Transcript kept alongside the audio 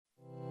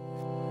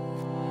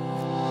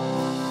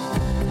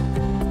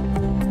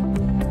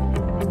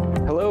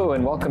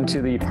welcome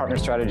to the Partner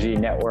Strategy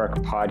Network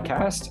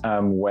podcast.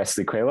 I'm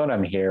Wesley Coelho, and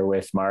I'm here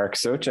with Mark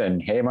Sochin.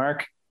 Hey,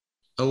 Mark.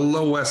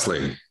 Hello,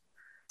 Wesley.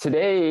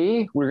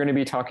 Today, we're going to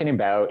be talking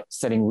about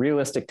setting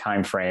realistic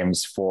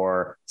timeframes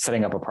for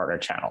setting up a partner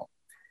channel.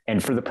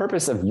 And for the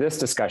purpose of this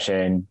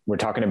discussion, we're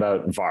talking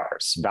about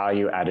VARs,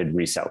 value-added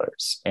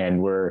resellers.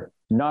 And we're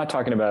not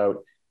talking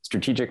about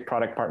strategic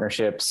product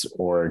partnerships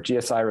or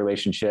GSI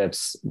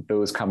relationships.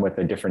 Those come with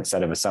a different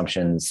set of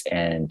assumptions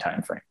and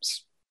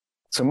timeframes.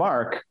 So,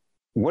 Mark,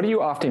 what do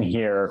you often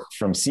hear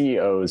from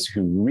CEOs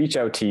who reach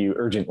out to you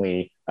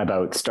urgently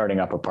about starting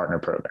up a partner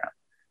program?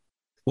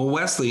 Well,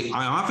 Wesley,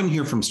 I often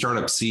hear from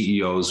startup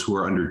CEOs who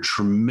are under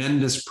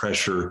tremendous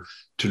pressure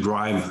to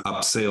drive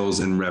up sales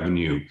and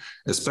revenue,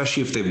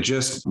 especially if they've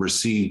just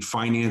received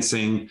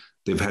financing,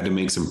 they've had to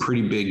make some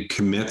pretty big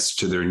commits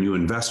to their new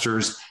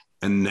investors,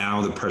 and now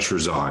the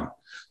pressure's on.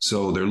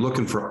 So they're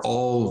looking for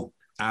all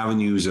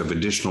avenues of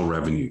additional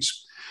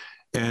revenues.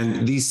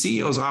 And these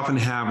CEOs often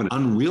have an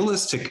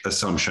unrealistic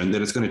assumption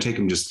that it's going to take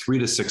them just 3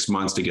 to 6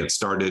 months to get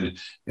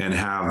started and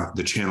have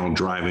the channel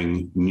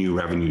driving new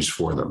revenues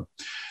for them.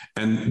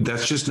 And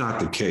that's just not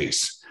the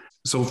case.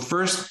 So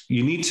first,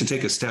 you need to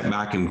take a step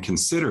back and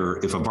consider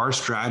if a VAR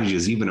strategy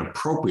is even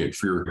appropriate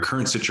for your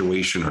current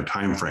situation or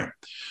timeframe,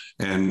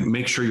 and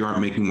make sure you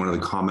aren't making one of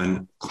the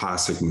common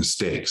classic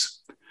mistakes.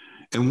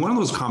 And one of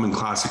those common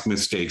classic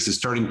mistakes is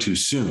starting too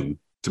soon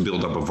to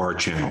build up a VAR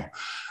channel.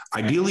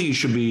 Ideally, you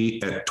should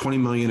be at 20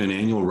 million in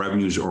annual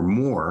revenues or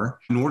more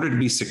in order to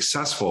be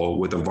successful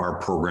with a VAR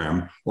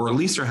program, or at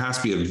least there has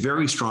to be a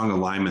very strong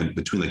alignment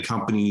between the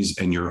companies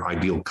and your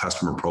ideal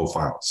customer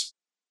profiles.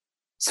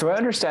 So I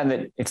understand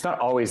that it's not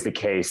always the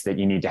case that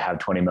you need to have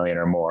 20 million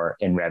or more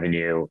in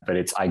revenue, but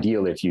it's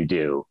ideal if you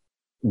do.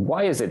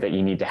 Why is it that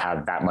you need to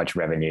have that much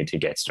revenue to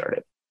get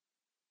started?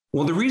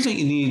 Well, the reason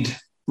you need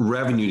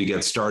revenue to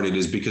get started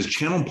is because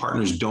channel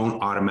partners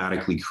don't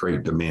automatically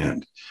create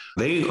demand.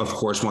 They, of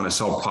course, want to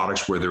sell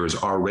products where there is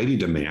already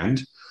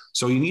demand.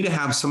 So you need to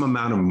have some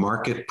amount of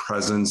market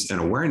presence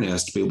and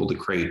awareness to be able to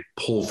create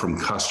pull from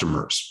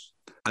customers.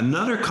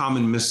 Another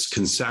common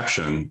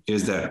misconception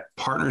is that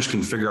partners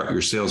can figure out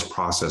your sales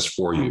process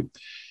for you.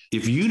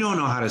 If you don't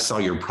know how to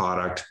sell your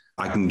product,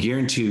 I can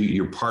guarantee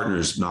your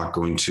partner's not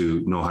going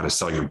to know how to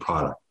sell your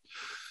product.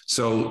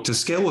 So to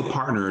scale with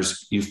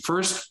partners, you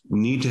first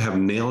need to have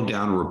nailed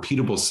down a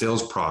repeatable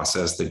sales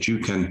process that you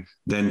can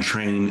then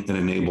train and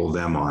enable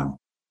them on.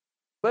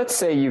 Let's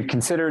say you've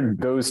considered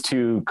those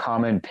two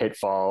common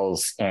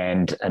pitfalls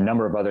and a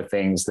number of other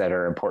things that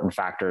are important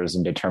factors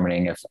in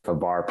determining if a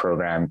VAR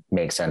program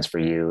makes sense for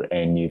you,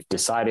 and you've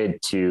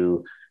decided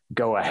to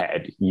go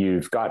ahead.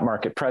 You've got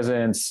market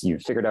presence,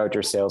 you've figured out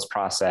your sales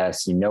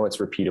process, you know it's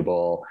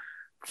repeatable.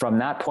 From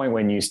that point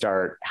when you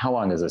start, how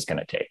long is this going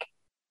to take?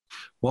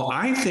 Well,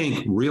 I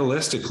think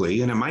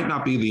realistically, and it might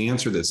not be the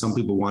answer that some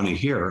people want to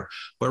hear,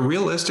 but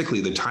realistically,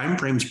 the time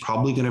frame is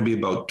probably going to be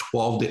about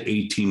 12 to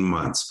 18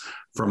 months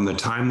from the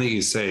time that you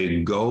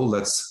say, go,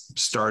 let's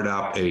start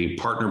up a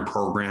partner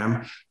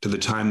program, to the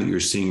time that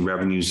you're seeing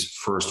revenues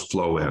first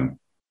flow in.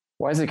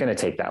 Why is it going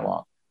to take that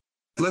long?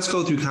 Let's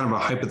go through kind of a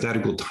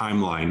hypothetical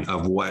timeline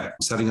of what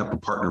setting up a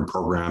partner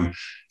program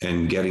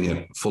and getting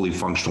it fully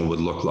functional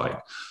would look like.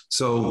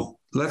 So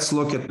let's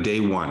look at day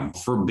one.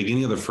 For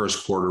beginning of the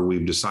first quarter,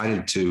 we've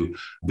decided to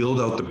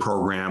build out the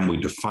program. We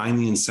define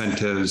the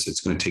incentives.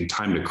 It's going to take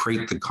time to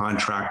create the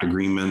contract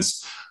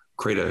agreements,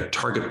 create a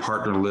target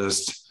partner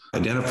list,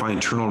 identify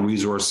internal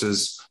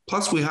resources.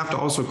 Plus, we have to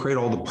also create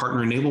all the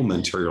partner enablement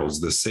materials,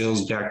 the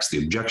sales decks, the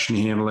objection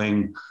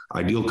handling,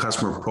 ideal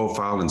customer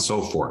profile, and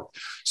so forth.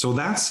 So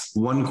that's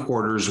 1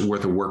 quarter's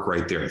worth of work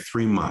right there,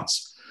 3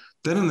 months.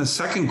 Then in the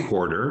second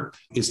quarter,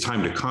 it's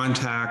time to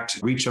contact,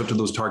 reach out to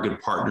those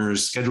target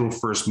partners, schedule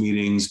first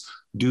meetings,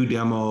 do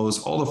demos,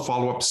 all the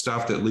follow-up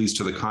stuff that leads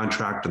to the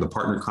contract, to the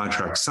partner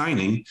contract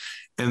signing.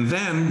 And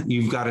then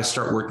you've got to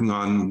start working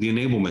on the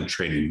enablement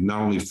training,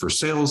 not only for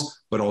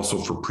sales, but also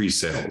for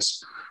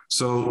pre-sales.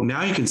 So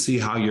now you can see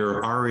how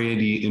you're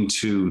already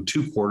into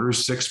 2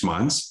 quarters, 6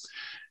 months.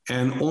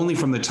 And only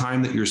from the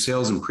time that your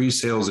sales and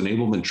pre-sales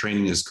enablement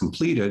training is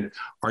completed,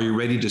 are you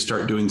ready to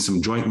start doing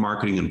some joint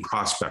marketing and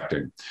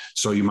prospecting.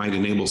 So you might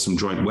enable some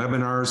joint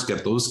webinars,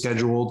 get those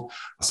scheduled,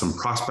 some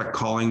prospect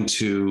calling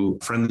to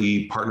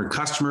friendly partner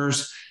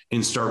customers,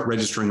 and start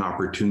registering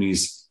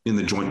opportunities in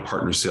the joint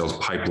partner sales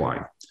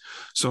pipeline.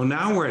 So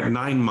now we're at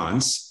 9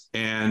 months.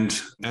 And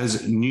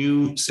as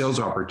new sales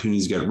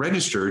opportunities get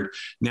registered,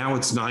 now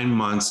it's 9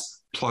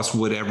 months plus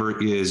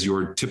whatever is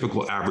your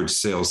typical average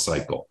sales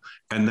cycle.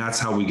 And that's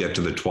how we get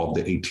to the 12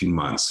 to 18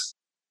 months.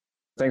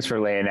 Thanks for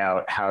laying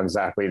out how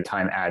exactly the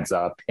time adds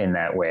up in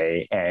that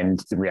way. And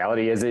the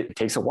reality is it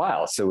takes a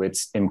while. So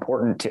it's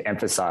important to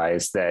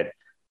emphasize that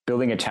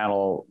building a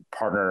channel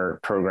partner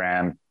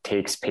program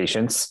takes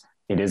patience.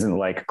 It isn't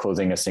like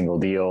closing a single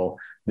deal.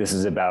 This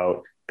is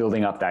about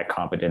building up that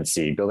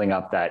competency, building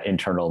up that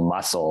internal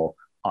muscle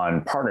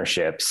on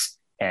partnerships,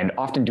 and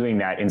often doing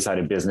that inside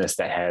a business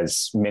that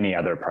has many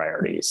other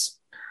priorities.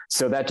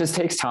 So that just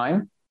takes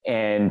time.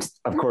 And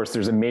of course,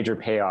 there's a major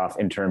payoff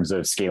in terms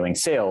of scaling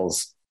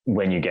sales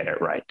when you get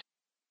it right.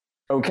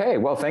 Okay,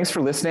 well, thanks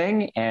for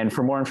listening. And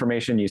for more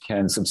information, you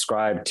can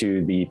subscribe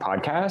to the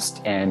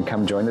podcast and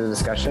come join the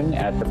discussion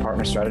at the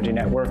Partner Strategy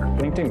Network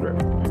LinkedIn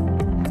group.